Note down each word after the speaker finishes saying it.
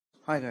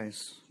Hi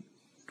guys,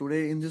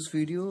 today in this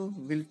video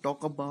we'll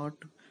talk about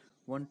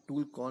one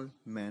tool called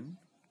man.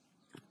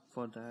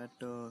 For that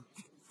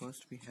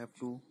first we have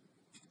to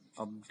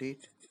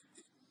update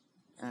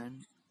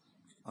and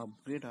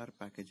upgrade our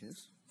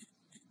packages.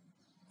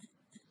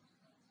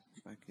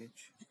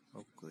 Package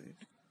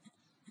upgrade.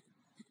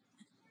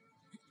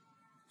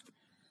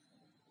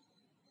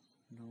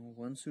 Now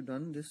once you've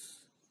done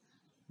this,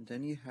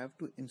 then you have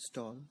to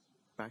install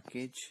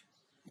package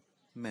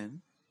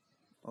man,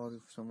 or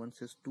if someone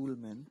says tool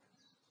man,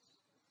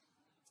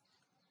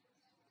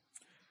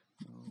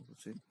 now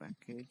say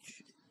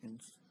package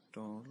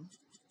install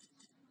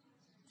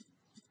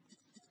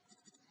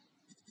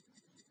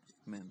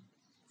man.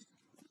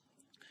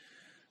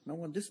 Now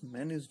what this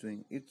man is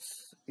doing,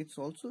 it's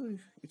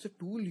a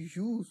tool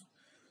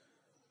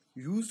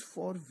used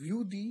for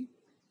view the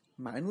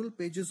manual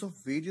pages of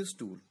various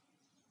tool,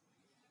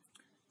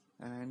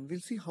 and we'll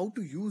see how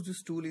to use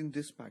this tool in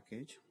this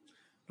package.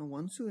 Now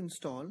once you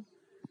install,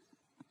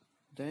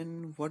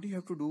 then what you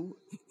have to do,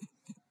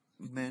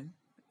 man,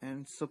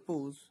 and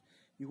suppose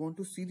you want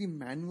to see the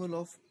manual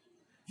of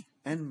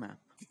nmap,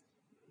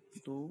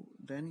 so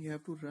then you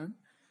have to run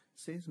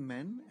says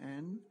man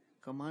and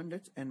command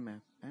that's nmap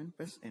and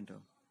press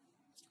enter.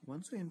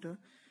 Once you enter,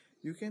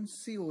 you can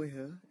see over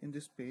here in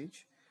this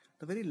page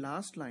the very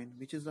last line,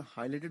 which is the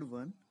highlighted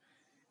one.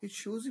 It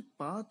shows the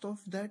path of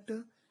that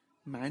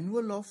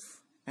manual of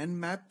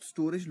nmap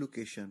storage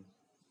location.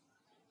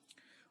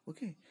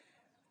 Okay,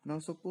 now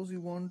suppose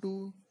you want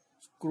to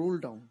scroll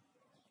down,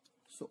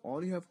 so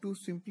all you have to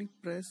simply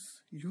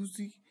use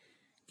the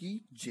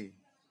key J.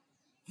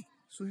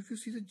 So if you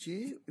see the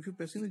J, if you're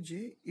pressing the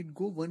J, it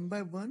go one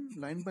by one,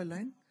 line by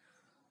line,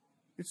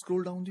 it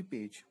scroll down the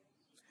page.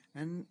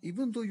 And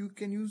even though you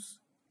can use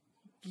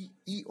key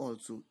E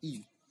also,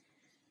 E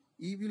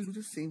will do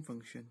the same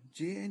function.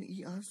 J and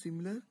E are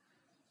similar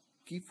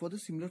key for the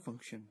similar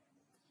function.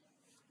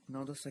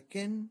 Now the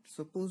second,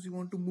 suppose you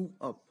want to move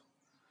up,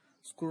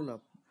 scroll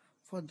up.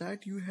 For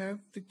that you have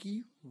the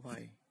key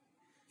Y.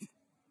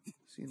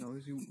 See, now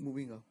is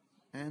moving up.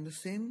 And the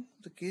same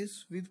the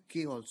case with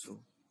K also.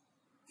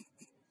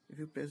 If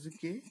you press the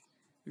K,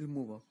 it will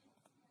move up.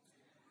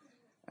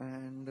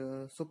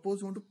 And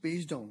suppose you want to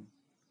page down.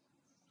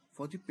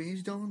 For the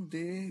page down,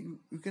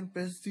 you can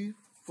press the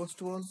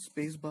first of all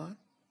space bar.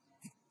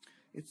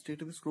 It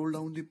straight away scroll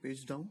down the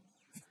page down.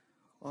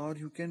 Or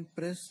you can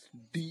press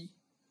D.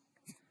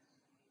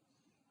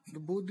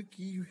 Both the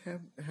key you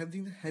have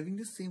having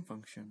the same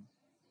function.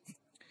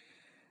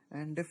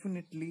 And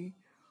definitely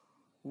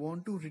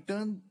want to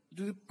return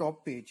to the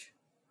top page.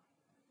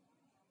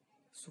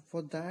 So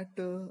for that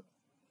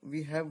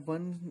we have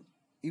one,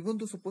 even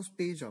though suppose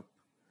page up.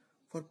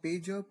 For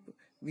page up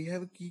we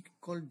have a key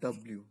called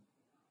W.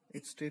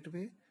 It straight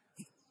away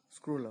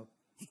scroll up.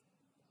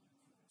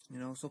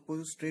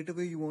 Suppose straight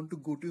away you want to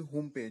go to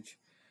home page.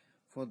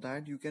 For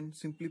that you can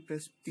simply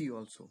press P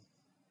also.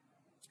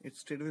 It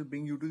straight away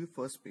bring you to the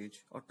first page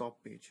or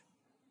top page.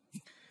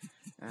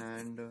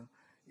 And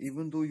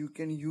even though you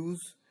can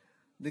use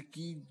the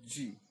key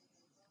G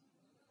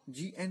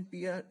and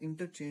P are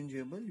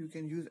interchangeable, you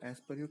can use as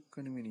per your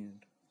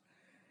convenience.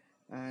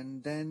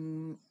 And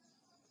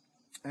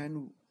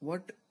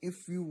what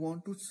if you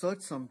want to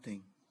search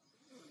something,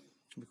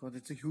 because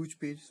it's a huge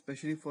page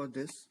especially for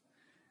this,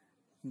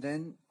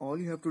 then all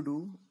you have to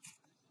do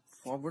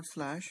 /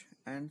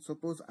 and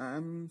suppose I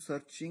am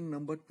searching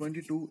number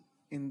 22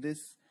 in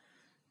this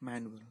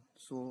manual,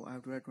 so I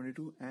have to write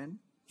 22 and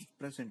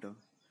press enter.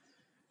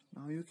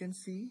 Now you can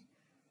see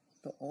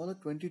all the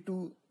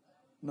 22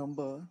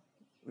 number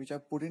which I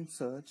put in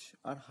search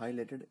are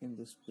highlighted in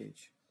this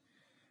page,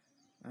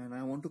 and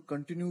I want to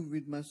continue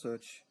with my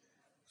search.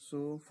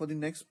 So for the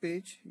next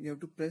page you have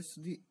to press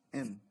the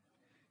N.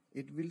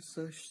 It will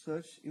search,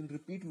 it will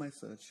repeat my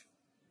search,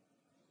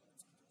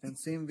 and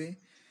same way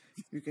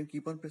you can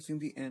keep on pressing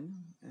the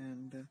N,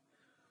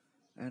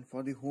 and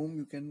for the home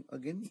you can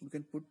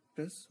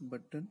press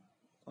button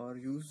or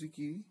use the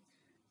key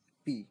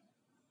P.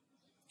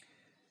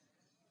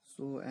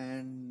 So,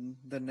 and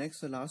the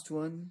last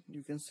one,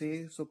 you can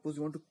say suppose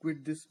you want to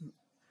quit this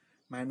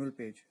manual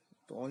page,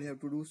 so all you have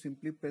to do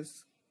simply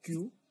press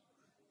Q.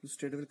 You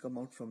straight away come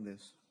out from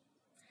this.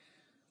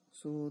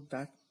 So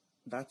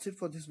that's it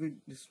for this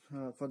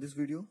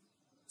video.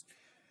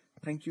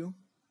 Thank you.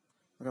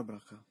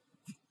 Rabraka.